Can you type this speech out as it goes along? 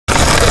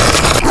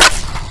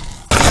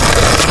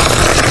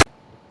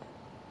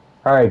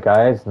Alright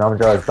guys, now I'm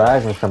George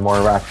back with some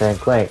more Ratchet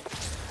Clank.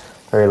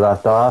 Where we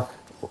left off,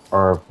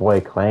 our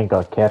boy Clank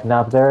got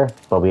kidnapped there,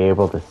 but we were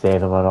able to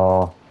save him and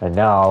all. And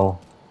now,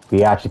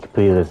 we actually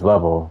completed this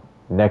level.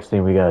 Next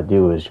thing we gotta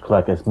do is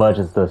collect as much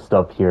of the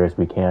stuff here as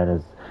we can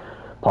as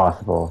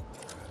possible.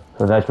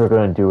 So that's what we're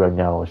gonna do right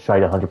now, is try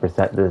to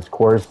 100% this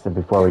course, and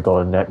before we go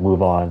and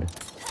move on.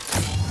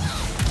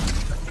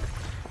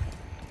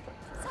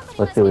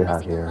 Let's see what we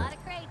have here.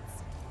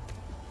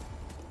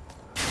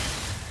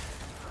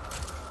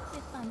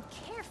 If I'm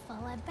careful,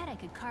 I bet I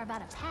could carve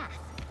out a path.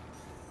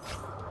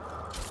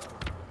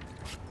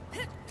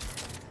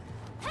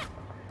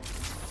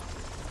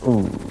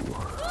 Ooh.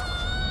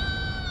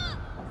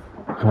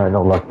 Alright,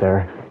 no luck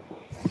there.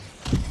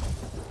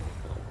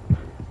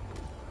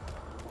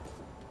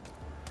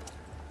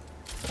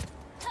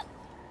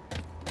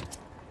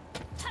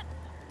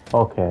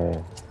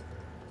 Okay.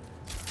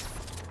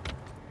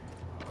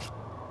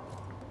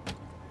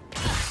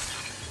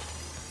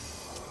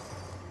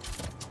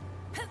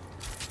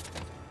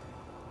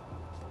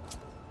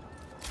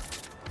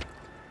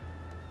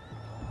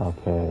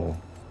 Okay.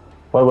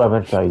 What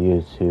weapon should I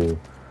use to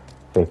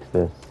fix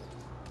this?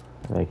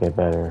 Make it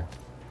better.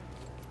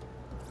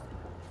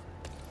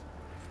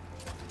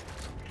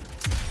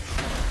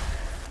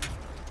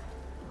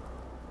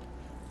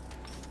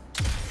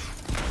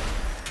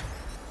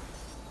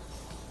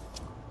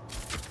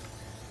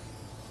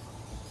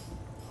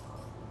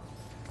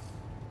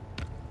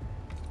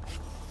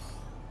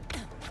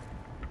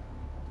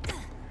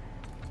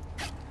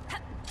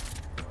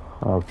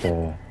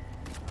 Okay.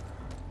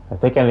 I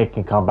think I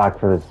can come back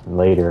for this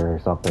later or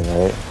something,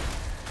 right?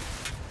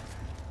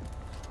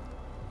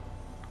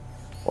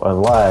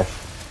 Unless...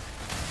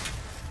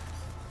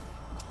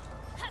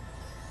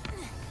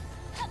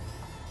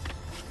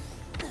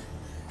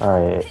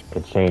 Alright,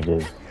 it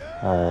changes.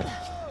 Alright.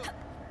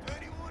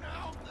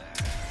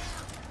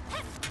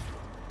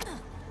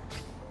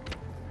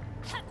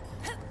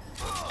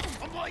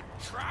 I'm like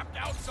trapped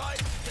outside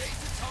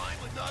space and time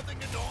with nothing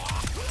to do.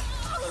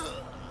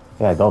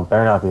 Yeah, don't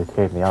better not be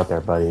escaping me out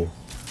there, buddy.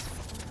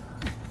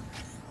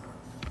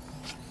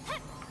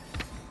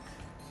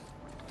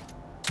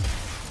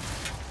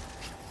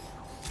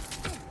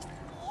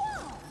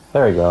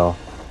 There we go.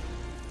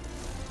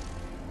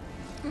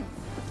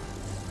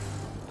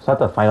 It's not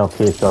the final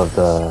piece of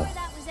the...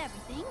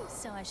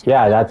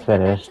 Yeah, that's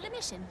finished.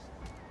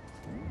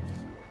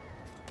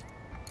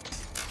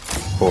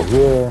 Go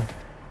here.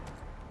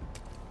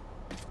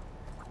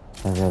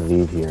 And then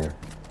leave here.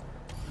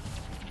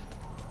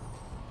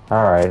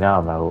 Alright, now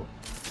I'm out.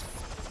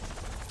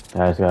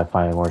 I just gotta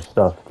find more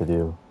stuff to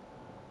do.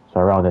 So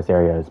around this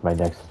area is my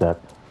next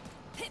step.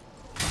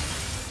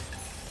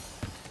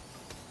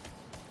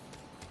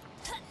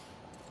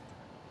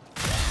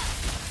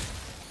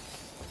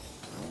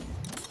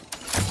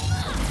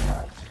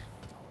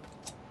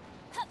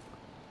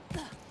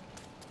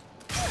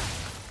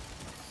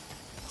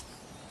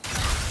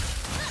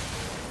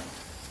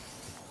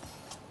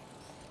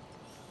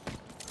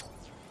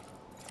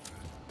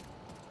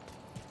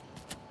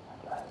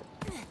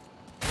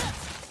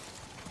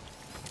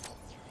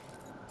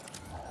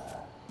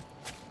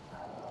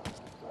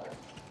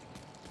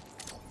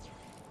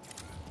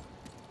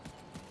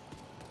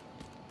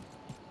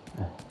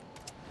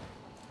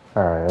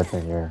 Alright, that's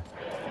in here.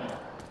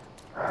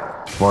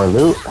 More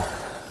loot,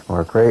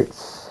 more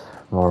crates,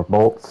 more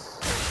bolts,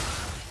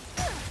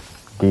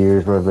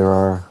 gears where there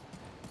are.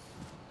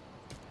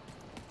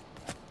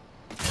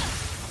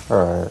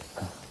 Alright.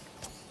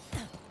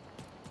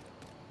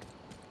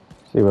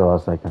 See what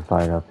else I can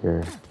find up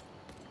here.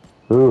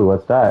 Ooh,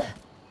 what's that?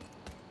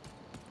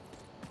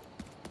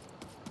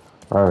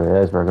 Alright,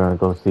 it is. We're gonna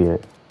go see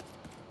it.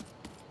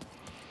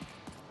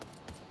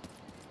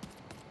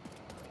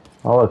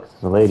 Oh look,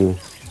 it's a lady.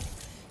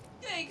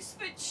 Thanks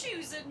for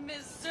choosing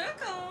Miss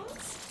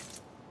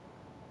Circles.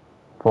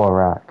 Full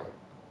rack.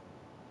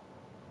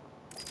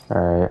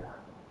 Alright.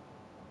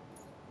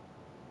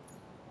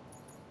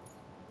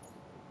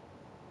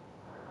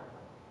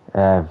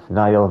 I've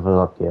not leveled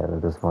up yet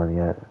with this one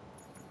yet.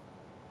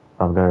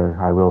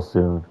 I will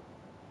soon.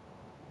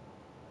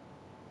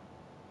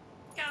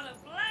 Gotta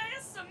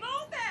blast some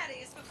more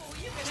baddies before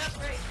you can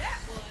upgrade that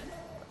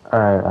one.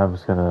 Alright, I'm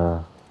just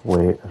gonna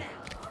wait.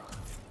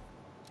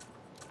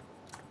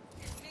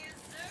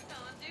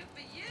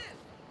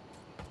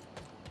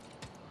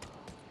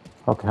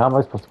 Okay, how am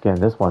I supposed to get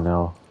in this one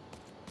now?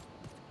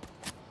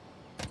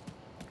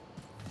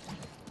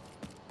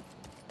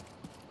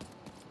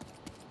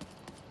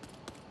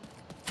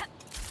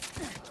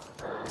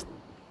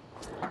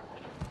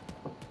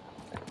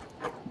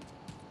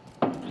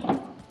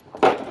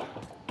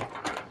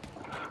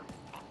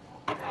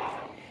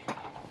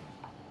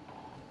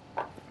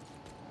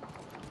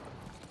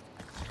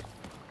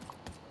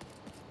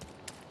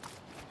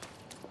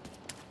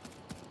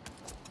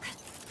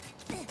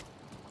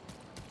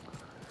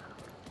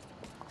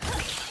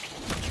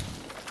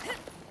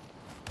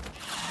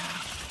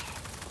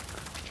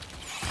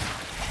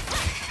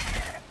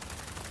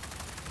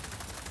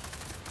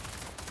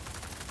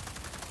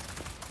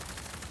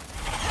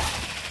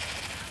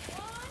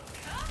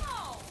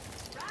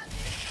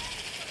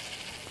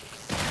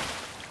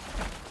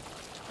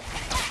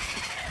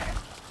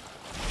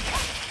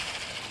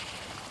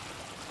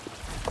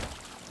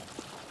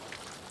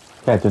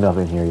 Can't do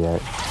nothing here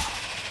yet.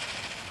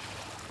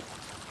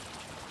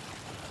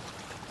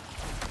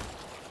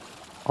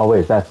 Oh wait,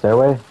 is that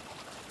stairway?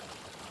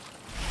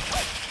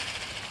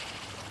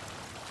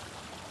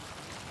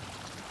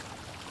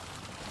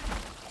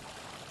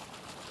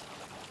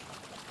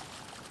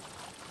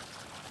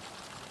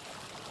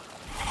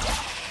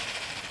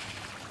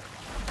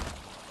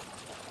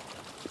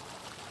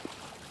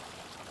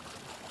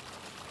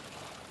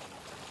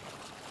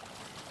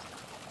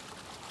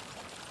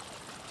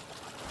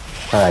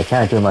 Alright, I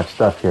can't do much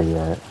stuff here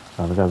yet.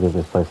 So I'm gonna leave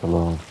this place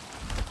alone.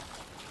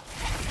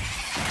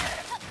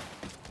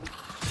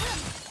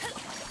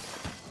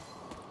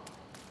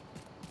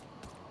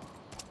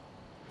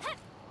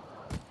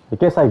 I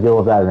guess I deal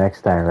with that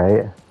next time,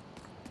 right?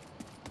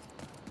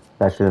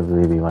 That should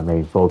really be my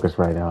main focus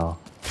right now.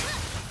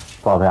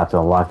 Probably have to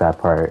unlock that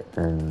part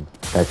in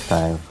next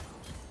time.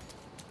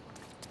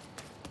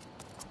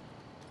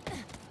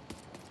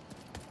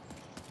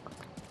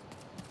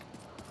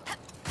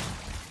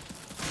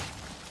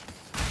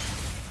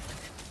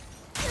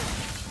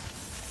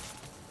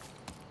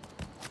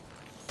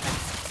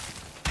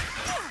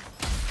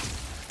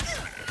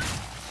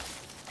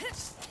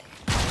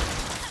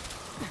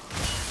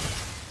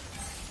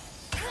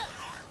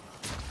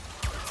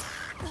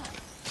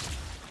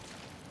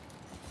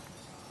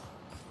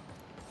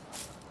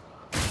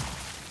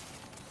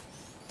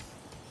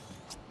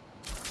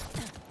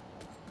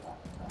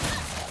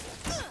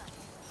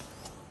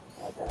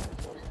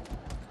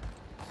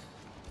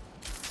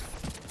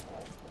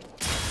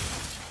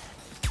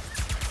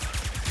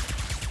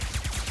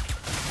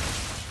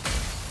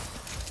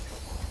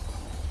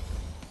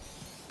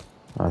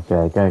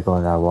 Okay, I can't go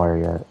in that water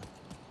yet.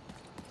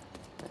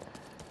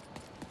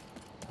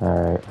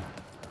 Alright.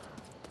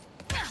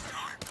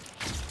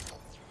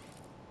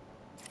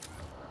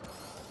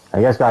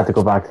 I guess I have to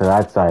go back to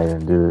that side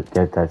and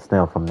get that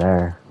snail from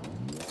there.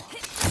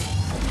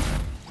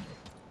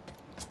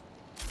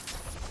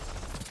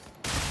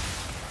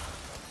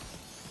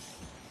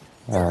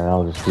 Alright,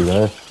 I'll just do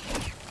this.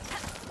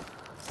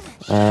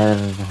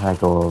 And I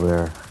go over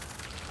there.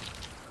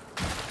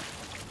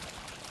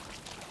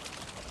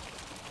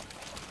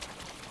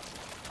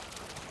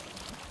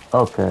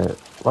 Okay,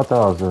 what the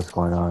hell is this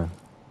going on?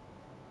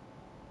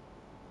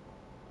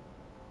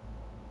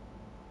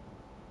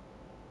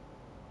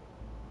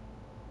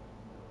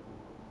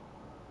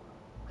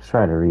 Just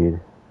trying to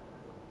read.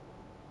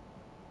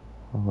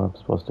 Where I'm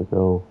supposed to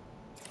go.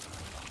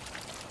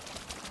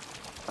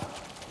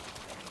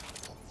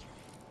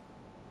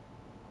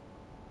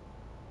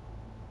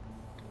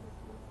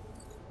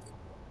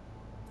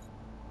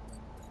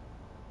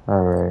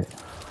 Alright.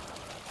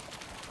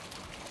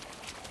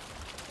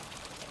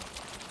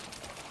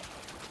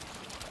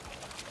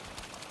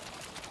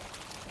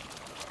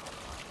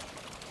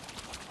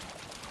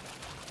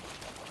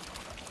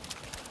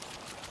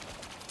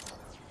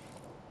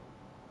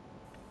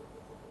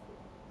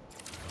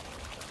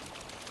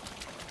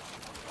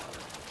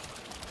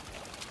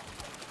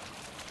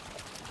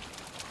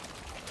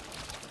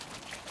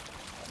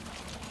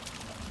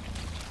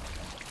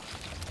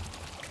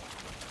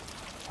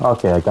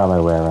 Okay, I got my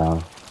way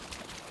around.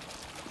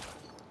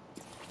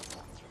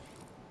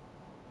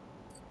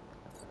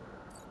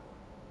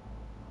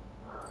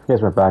 I guess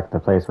we're back to the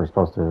place we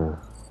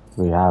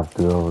have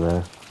to go over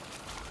there.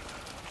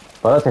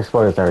 But let's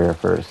explore this area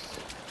first.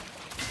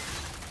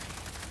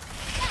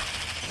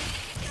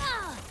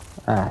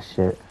 Ah,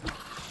 shit.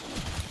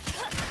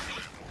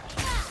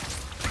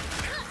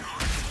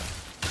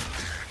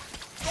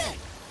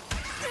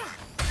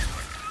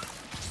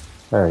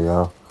 There you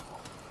go.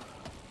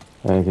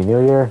 Anything new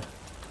here?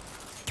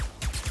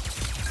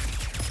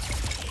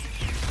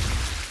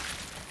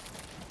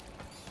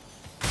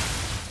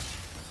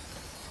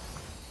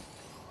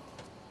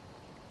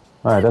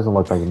 Alright, doesn't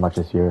look like much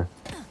is here.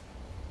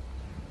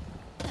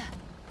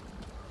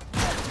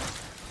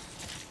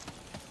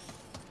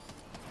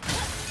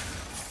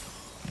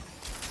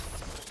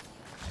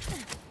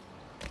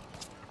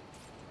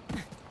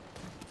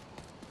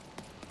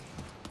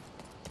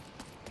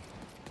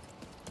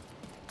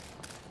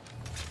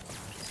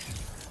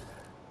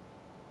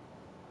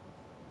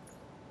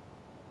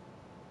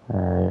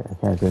 Alright, I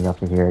can't do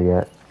nothing here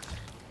yet.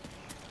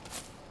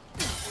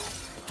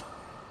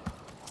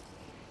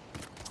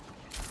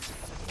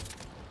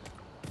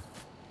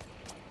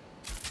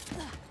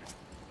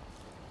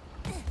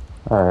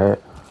 Alright,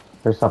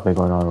 there's something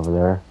going on over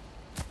there.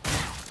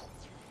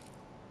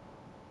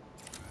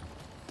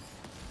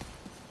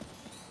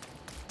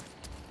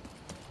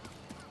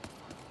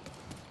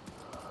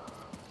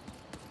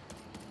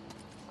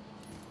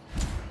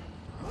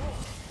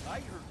 I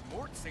heard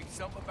Mort say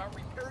something about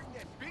repairing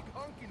that big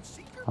honkin'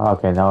 seeker.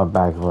 Okay, now I'm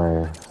back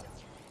where I'm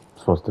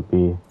supposed to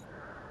be.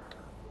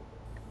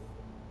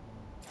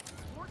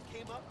 Mort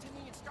came up to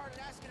me and started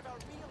asking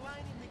about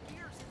realigning the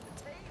gears in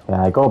the tail.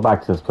 Yeah, I go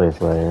back to this place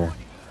later.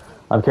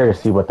 I'm curious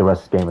to see what the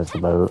rest of the game is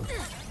about. That's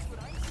what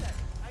I said.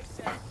 I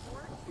said,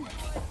 Mort, do I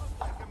look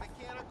like a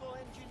mechanical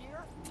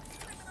engineer?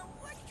 I'm an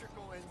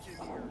electrical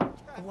engineer.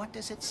 What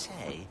does it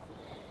say?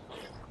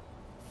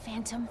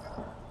 Phantom,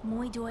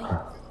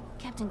 Moidoi,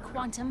 Captain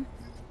Quantum,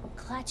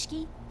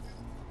 Klatchki.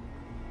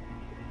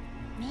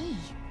 Me.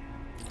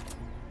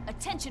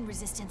 Attention,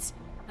 Resistance.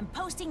 I'm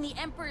posting the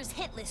Emperor's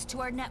hit list to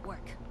our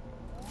network.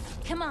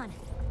 Come on,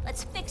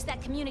 let's fix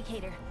that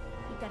communicator.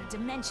 We've got a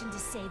dimension to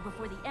save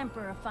before the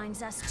Emperor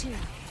finds us too.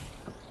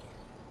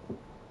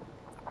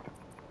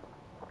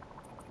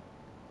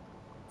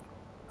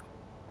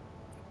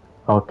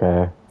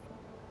 Okay.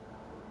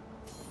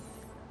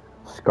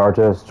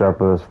 Scartus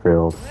Jarpus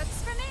Field.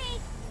 Works for me.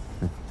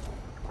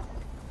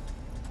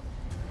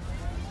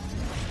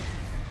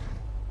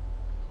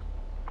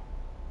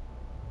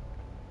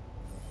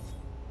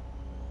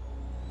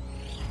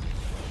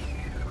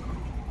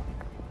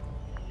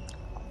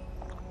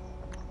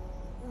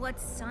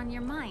 What's on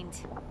your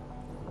mind?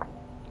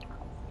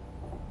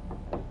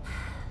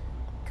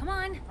 Come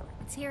on,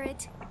 let's hear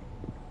it.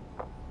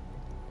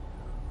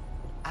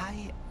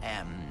 I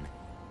am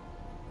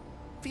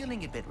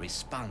feeling a bit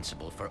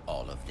responsible for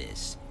all of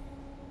this.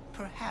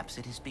 Perhaps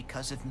it is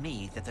because of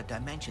me that the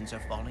dimensions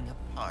are falling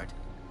apart,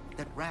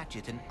 that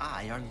Ratchet and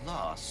I are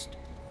lost.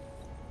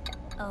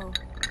 Oh,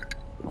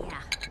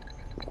 yeah.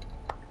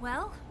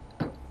 Well,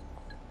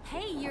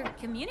 hey, your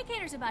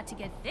communicator's about to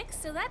get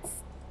fixed, so that's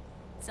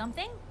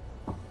something.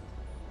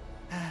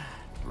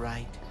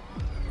 Right.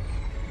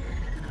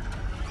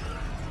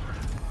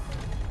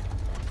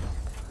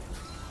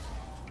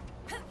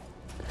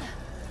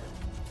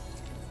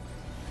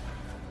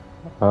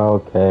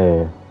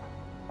 Okay.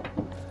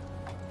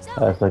 So,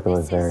 That's like a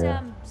this is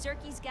area.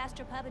 Zerky's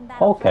Gastropub and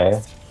Battle Okay.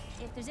 Quest.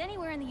 If there's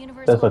anywhere in the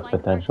universe This we'll looks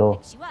find a part to potential.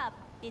 fix you up,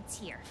 it's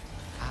here.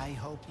 I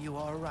hope you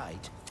are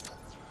right.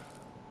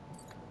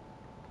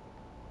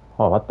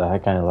 Oh, what the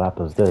heck kind of lap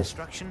was The this?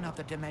 destruction of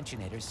the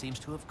Dimensionator seems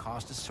to have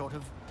caused a sort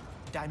of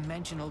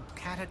dimensional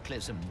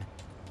cataclysm.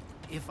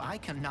 If I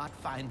cannot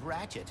find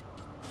Ratchet,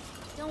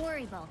 Don't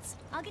worry, Bolts.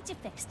 I'll get you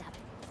fixed up.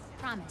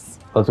 Promise.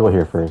 Let's go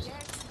here first.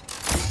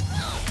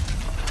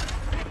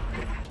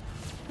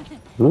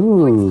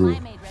 Gord's Ooh.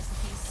 limeade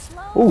recipe's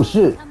slowly Oh,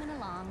 shit. coming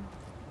along.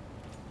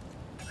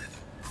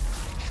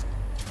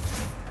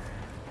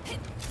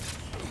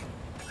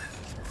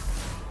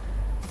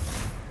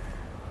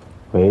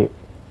 Wait.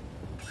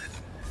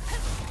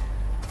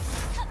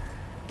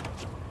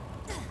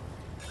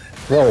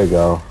 There we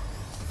go.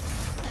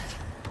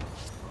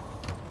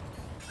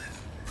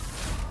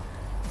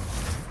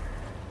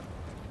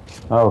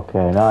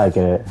 Okay, now I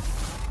get it.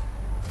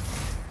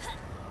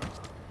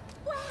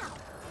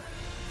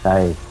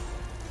 Nice.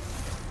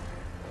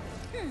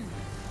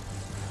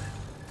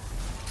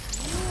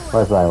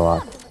 Where's my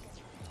lock?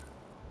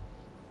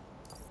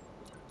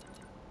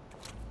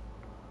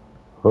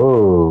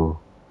 Ooh.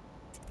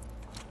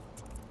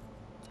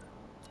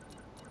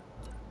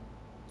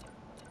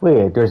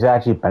 Wait, there's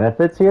actually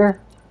benefits here?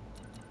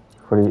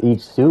 For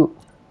each suit?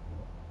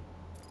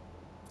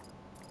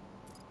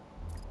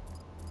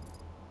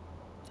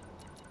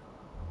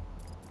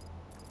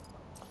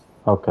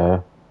 Okay.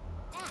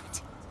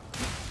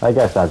 I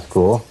guess that's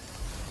cool.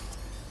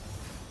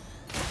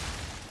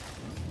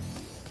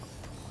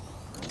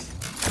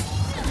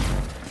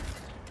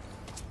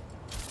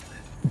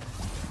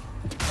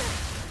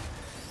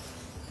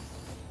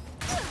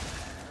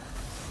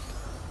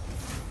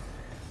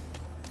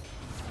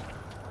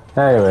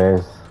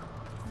 Anyways.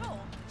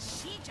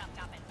 She jumped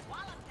up and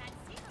walloped that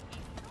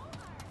Xenophage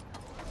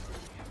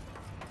hard.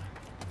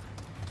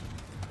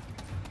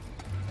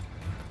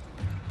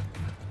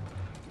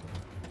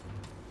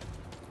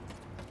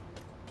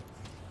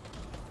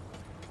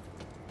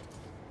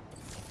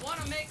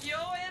 Wanna make your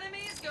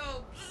enemies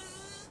go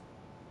bzzz?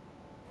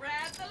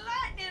 Grab the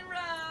lightning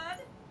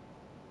rod.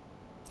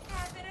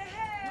 Tap it to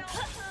hell,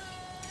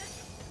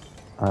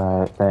 son.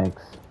 Alright,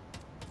 thanks.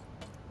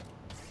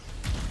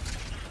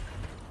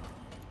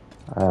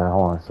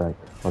 Hold on a sec.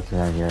 What's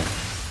behind here?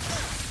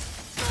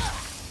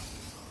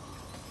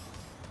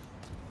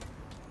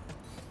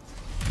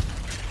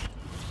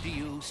 do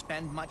you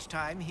spend much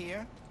time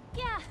here?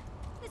 Yeah,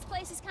 this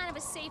place is kind of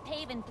a safe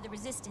haven for the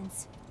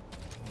Resistance.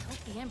 I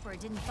hope the Emperor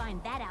didn't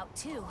find that out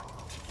too.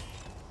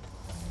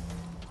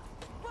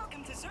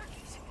 Welcome to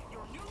Zerky's,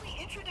 your newly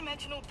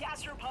intradimensional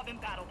gastropub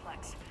and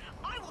battleplex.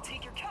 I will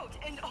take your coat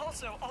and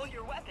also all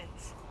your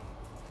weapons.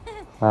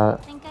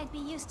 Think I'd be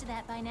used to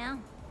that by now.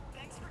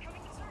 Thanks for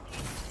coming to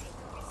Zerky's.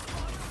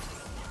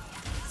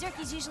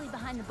 Zerky's usually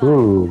behind the bar.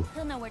 Ooh.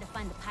 He'll know where to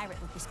find the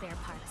pirate with the spare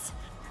parts.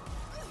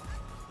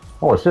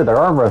 Oh shit, they're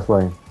arm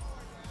wrestling.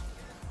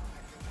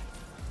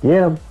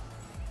 Get him.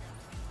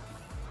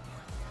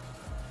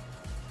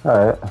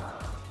 Alright.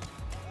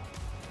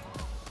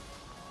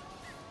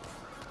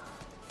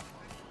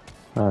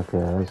 Okay,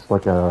 let's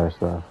look at our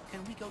stuff.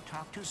 Can we go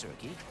talk to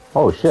Zerky?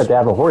 Oh shit, they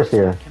have a horse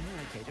here.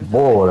 Communicator.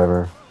 Bull,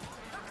 whatever.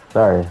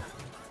 Sorry.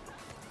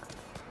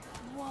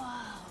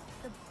 Whoa,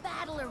 the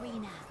battle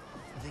arena.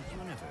 The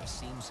universe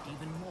seems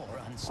even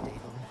more unstable,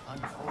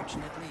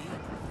 unfortunately.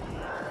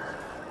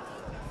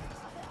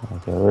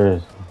 Okay,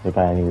 where's the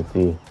guy I need to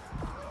see?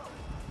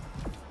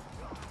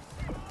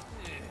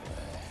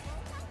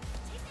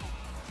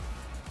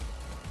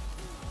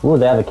 Ooh,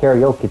 they have a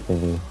karaoke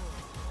thingy.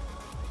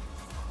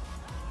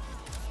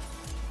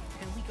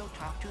 Can we go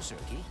talk to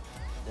Zerky?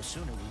 The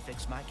sooner we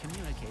fix my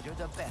communicator,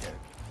 the better.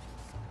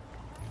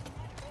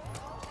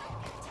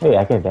 Hey,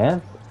 I can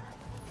dance?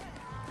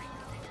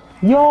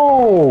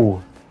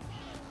 Yo!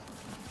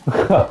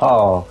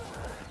 Oh,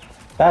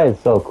 that is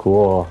so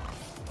cool.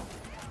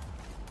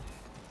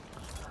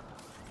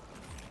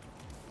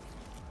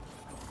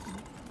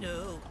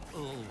 No.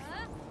 Oh.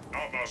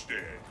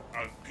 Namaste,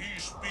 and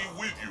peace be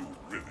with you,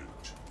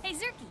 Rivet. Hey,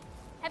 Zerky,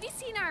 have you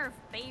seen our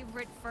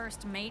favorite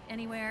first mate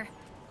anywhere?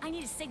 I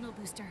need a signal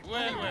booster.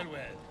 Well.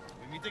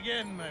 We meet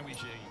again, my wee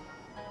chérie.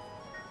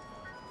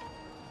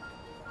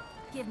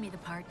 Give me the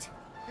part.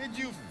 Did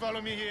you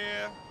follow me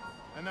here?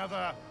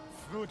 Another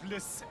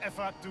fruitless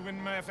effort to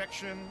win my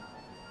affection?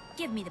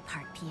 Give me the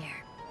part,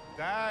 Pierre.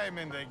 Time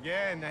and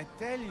again, I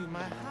tell you,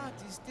 my heart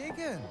is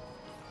taken.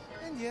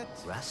 And yet...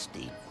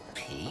 Rusty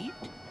Pete?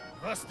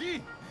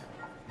 Rusty?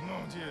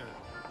 Mon Dieu.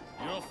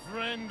 Your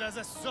friend has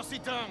a saucy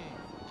tongue.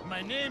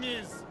 My name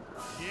is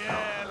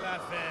Pierre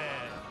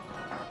Lafayette.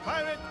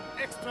 Pirate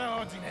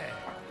extraordinaire.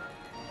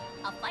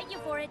 I'll fight you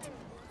for it.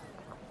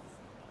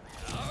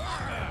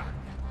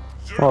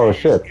 Oh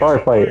shit, bar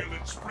fight.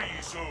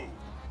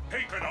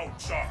 Taken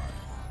outside.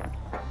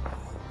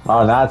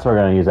 Oh, that's where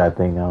we're gonna use that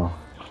thing now.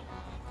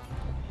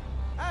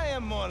 I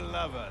am more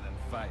lover than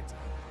fighter.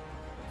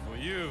 For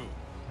you,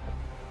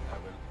 I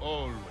will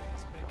always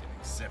make an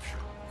exception.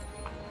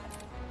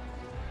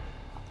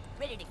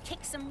 Ready to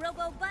kick some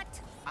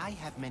robo-butt? I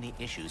have many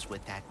issues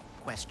with that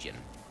question.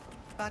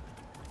 But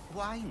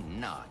why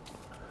not?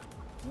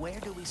 Where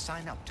do we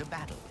sign up to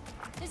battle?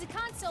 There's a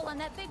console on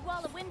that big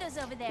wall of windows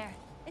over there.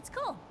 It's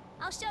cool.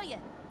 I'll show you.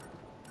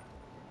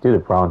 Do the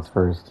bronze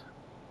first.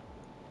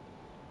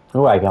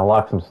 Ooh, I can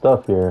unlock some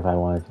stuff here if I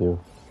wanted to.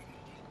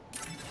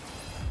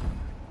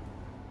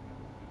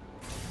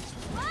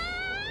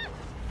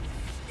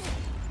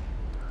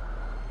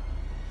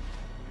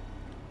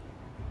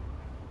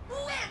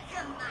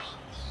 Welcome, my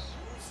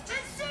beings, to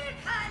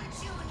Zircon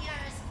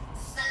Jr.'s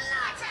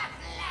Slaughter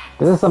Flat.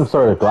 This is some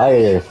sort of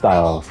gladiator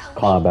style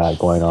combat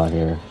going on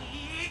here.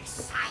 The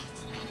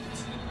excitement,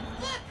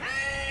 the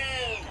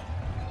pain,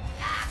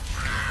 the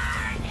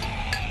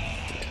carnage.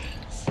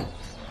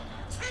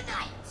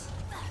 Tonight,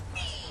 the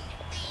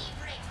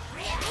favorite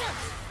ribbon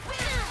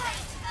will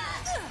fight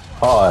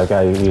the Oh, I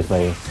gotta use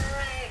my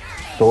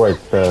swords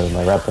to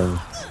my weapons.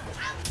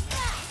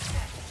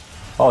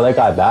 Oh, that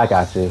got back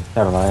actually.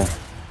 Never mind.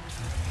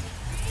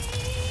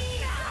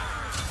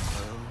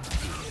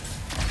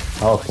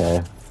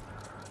 Okay.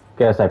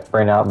 Guess I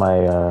bring out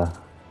my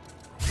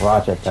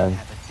Ratchet then.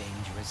 Have a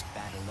dangerous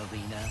battle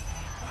arena.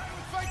 I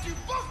will fight you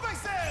both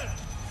myself!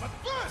 But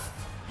first,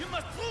 you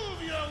must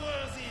prove you're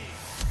worthy!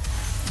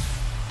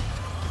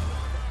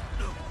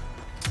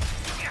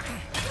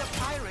 The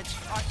pirates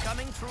are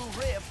coming through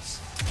rifts.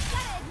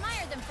 Gotta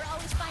admire them for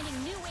always finding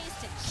new ways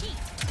to cheat.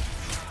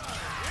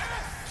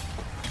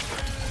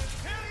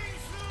 Tearing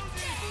through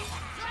the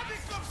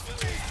fabric of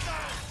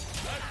space-time!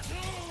 A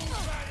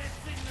two-sided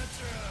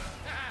signature!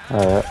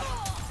 Alright.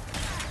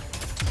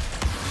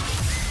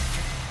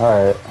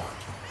 Alright.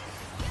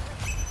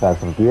 Got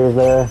some gears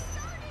there.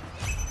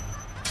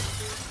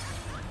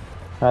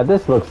 Alright,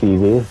 this looks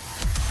easy.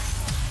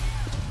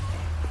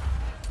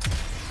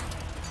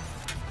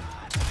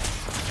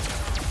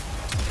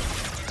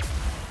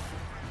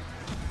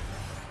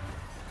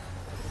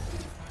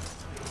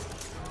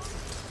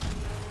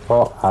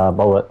 Oh,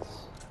 bullets.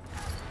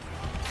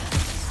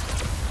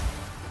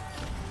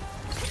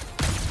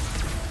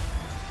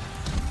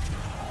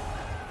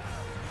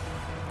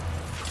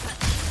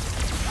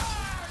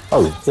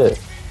 Oh shit.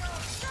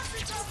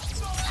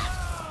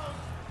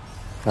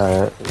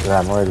 Alright, we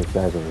got more of these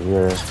guys over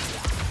here.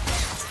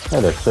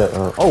 Hey, they're shit.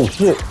 Oh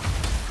shit!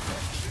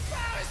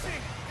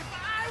 Embarrassing! If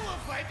I were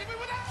fighting, we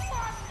would have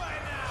won by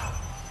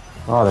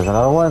now! Oh, there's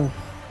another one?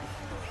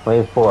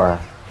 Wave 4.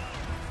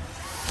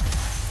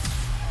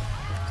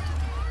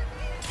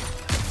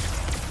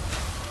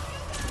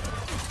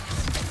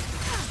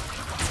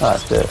 Oh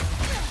shit.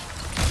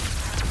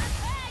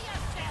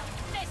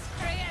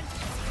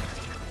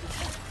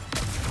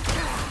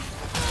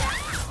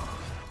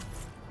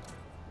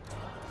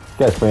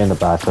 Guess we in the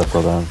back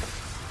circle then.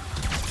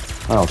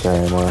 I don't care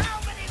anymore.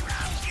 How many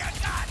rounds you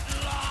got,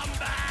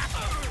 Lomba?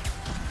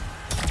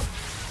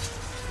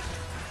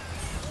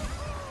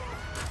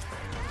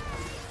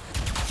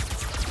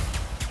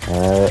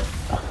 Alright.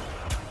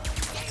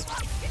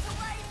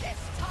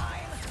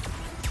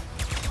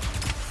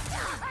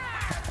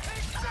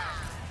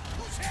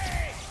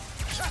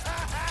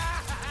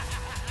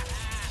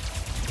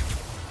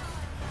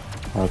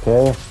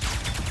 Okay.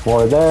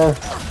 More there.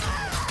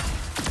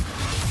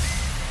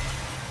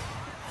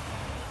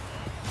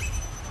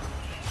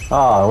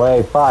 Oh,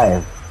 wave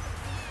 5.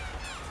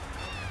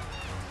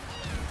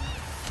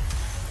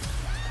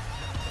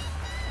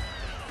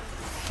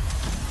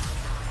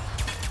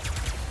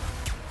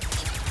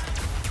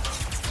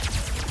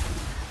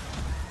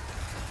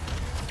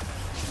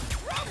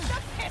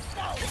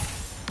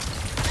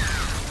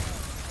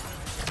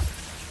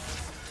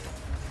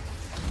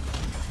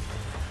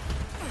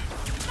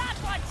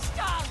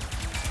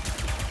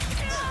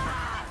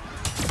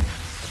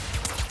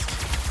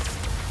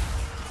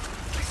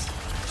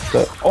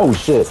 Oh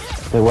shit!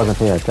 They wasn't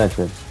paying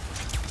attention.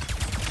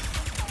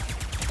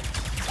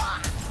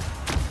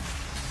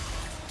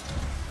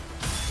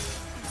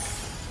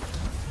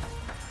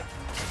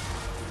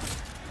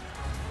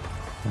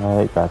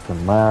 Alright, got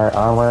some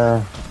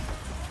armor.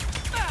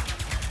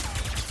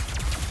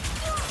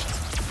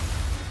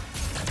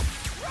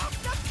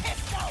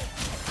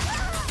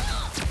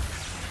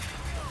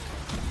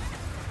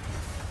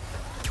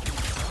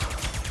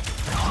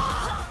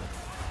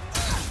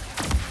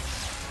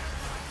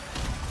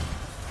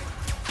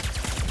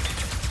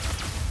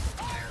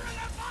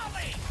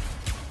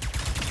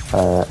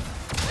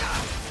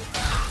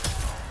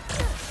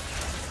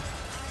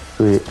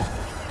 Sweet.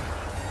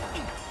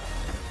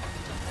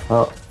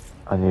 Oh,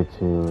 I need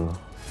to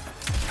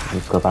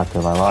just go back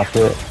to my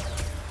rocket.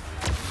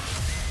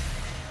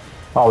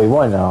 Oh, we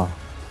won now.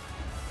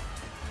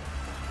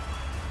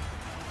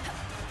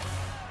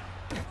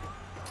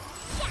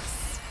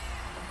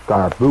 Got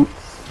our boots.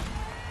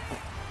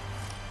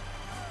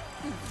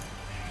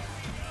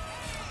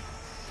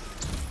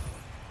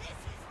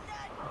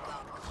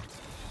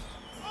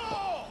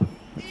 Oh,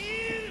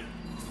 il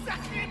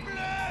sacré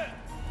bleu!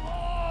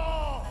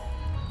 Oh,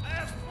 I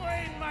have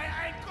sprained my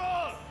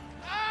ankle.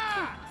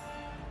 Ah!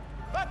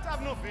 But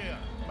have no fear.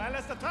 My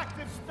less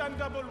attractive stunt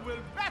double will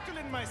battle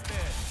in my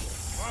stead.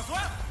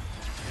 Bonsoir.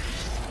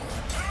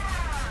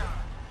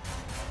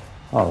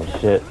 Oh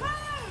shit.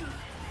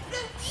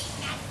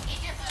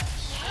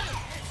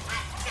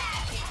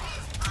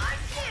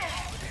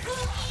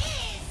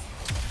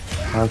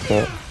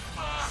 Okay.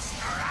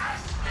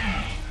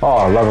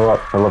 Oh, level up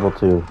for level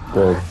 2.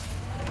 Good.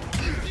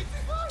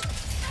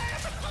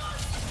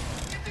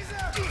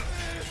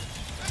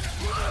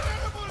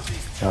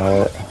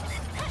 Alright.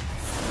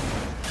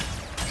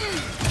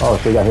 Oh,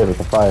 she got hit with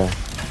the fire.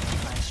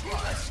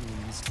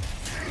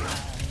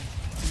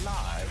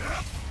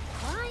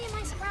 Why am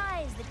I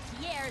surprised that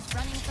Pierre's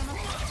running from a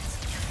fight?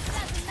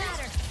 Doesn't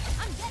matter.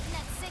 I'm getting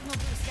that signal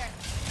booster.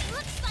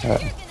 Looks like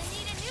you're gonna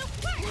need a new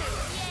partner,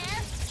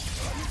 Pierre.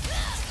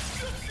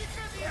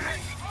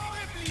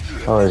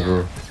 Oh, is he?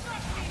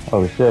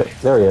 Oh shit,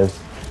 there he is.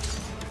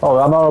 Oh,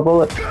 I'm out of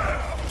bullets.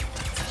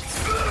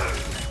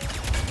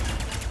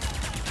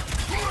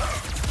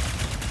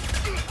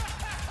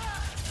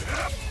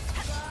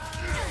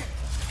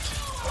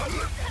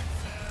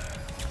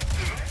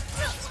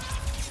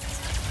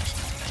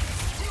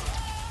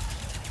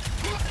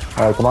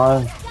 Alright, come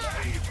on.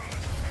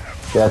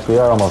 Yes, we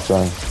are almost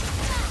done.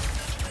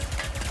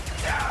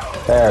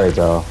 There we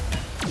go.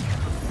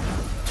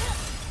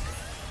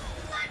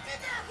 What to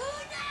the who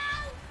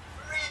now?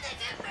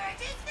 Ravagefort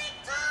is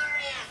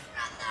victorious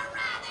from the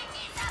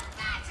ravages of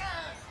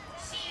battle!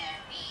 Cheer,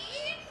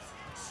 beams!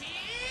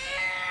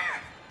 Cheer!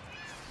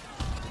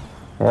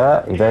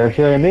 Yeah, you better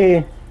cheer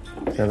me.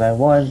 Cause I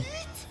won.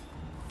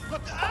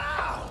 But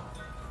ow!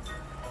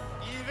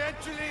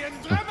 Eventually and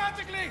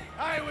dramatically,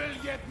 I will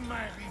get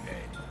my revenge.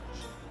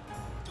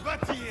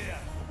 But here,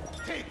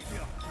 take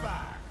your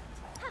back.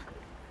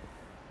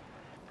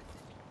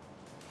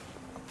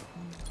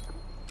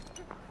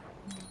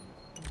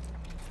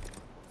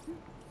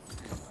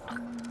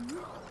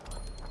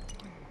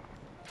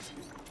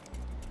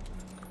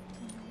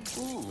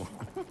 Ooh.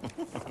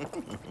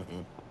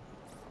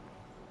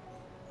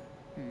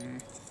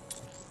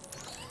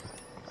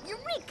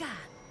 Eureka!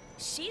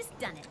 She's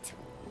done it.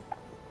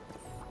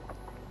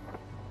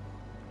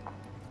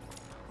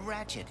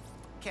 Ratchet,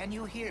 can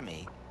you hear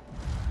me?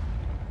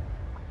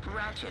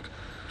 Ratchet,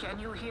 can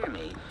you hear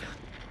me?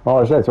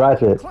 Oh shit, it's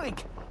Ratchet.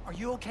 Clank, are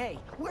you okay?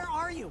 Where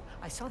are you?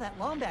 I saw that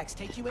Lombax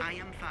take you in. I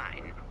am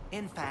fine.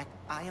 In fact,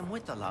 I am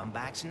with the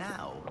Lombax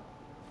now.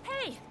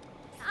 Hey,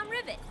 I'm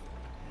Rivet.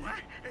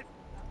 What?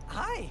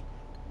 Hi.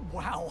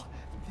 Wow,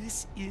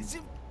 this is...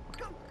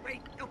 Oh,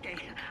 wait, okay.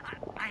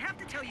 I have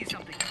to tell you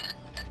something.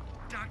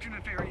 Dr.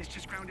 Nefarious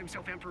just crowned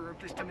himself Emperor of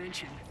this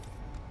dimension.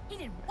 He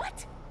did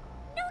what?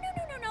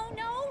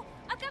 No.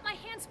 I've got my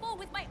hands full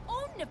with my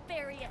own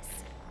Nefarious.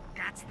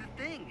 That's the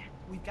thing.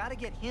 We've got to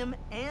get him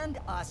and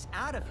us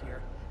out of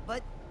here.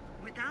 But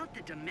Without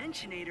the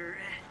Dimensionator...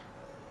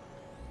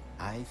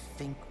 I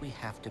think we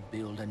have to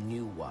build a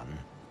new one.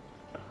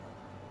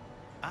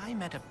 I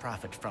met a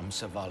prophet from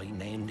Savali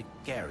named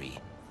Gary.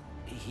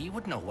 He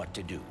would know what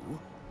to do.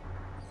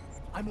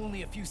 I'm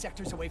only a few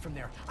sectors away from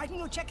there. I can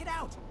go check it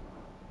out.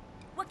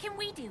 What can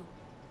we do?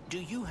 Do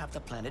you have the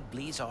planet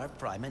Blizar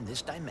Prime in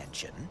this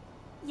dimension?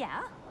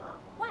 Yeah?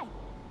 Why?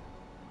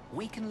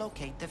 We can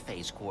locate the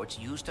phase quartz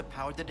used to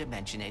power the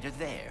Dimensionator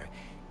there.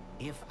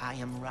 If I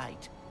am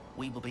right,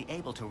 we will be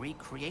able to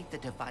recreate the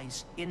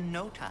device in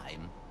no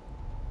time.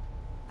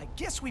 I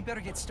guess we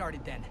better get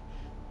started then.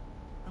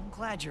 I'm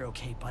glad you're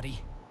okay,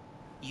 buddy.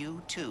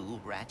 You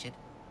too, Ratchet.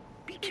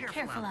 Be Be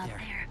careful out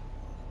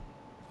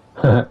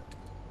there.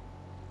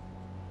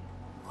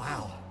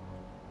 Wow.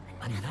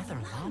 Another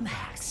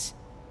Lombax.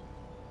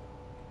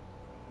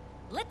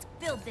 Let's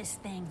build this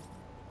thing.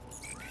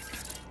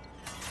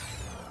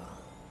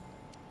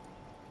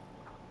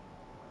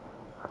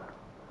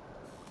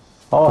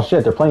 Oh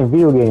shit, they're playing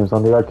video games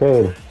on the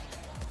arcade.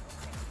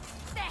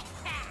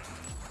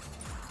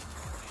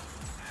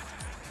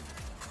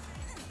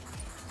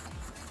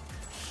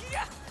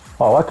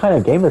 Oh, what kind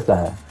of game is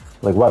that?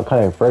 Like, what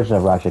kind of version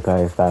of Ratchet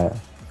Clank is that?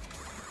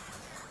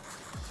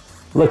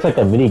 Looks like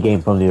a mini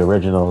game from the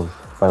originals,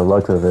 by the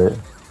looks of it.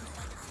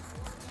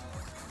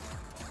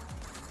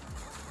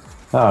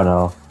 I don't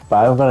know,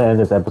 but I'm gonna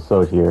end this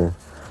episode here.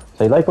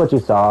 So, if you like what you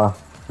saw,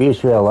 be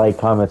sure to like,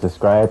 comment,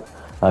 subscribe.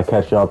 I'll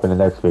catch you up in the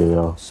next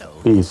video. So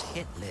Peace. this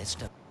hit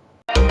list of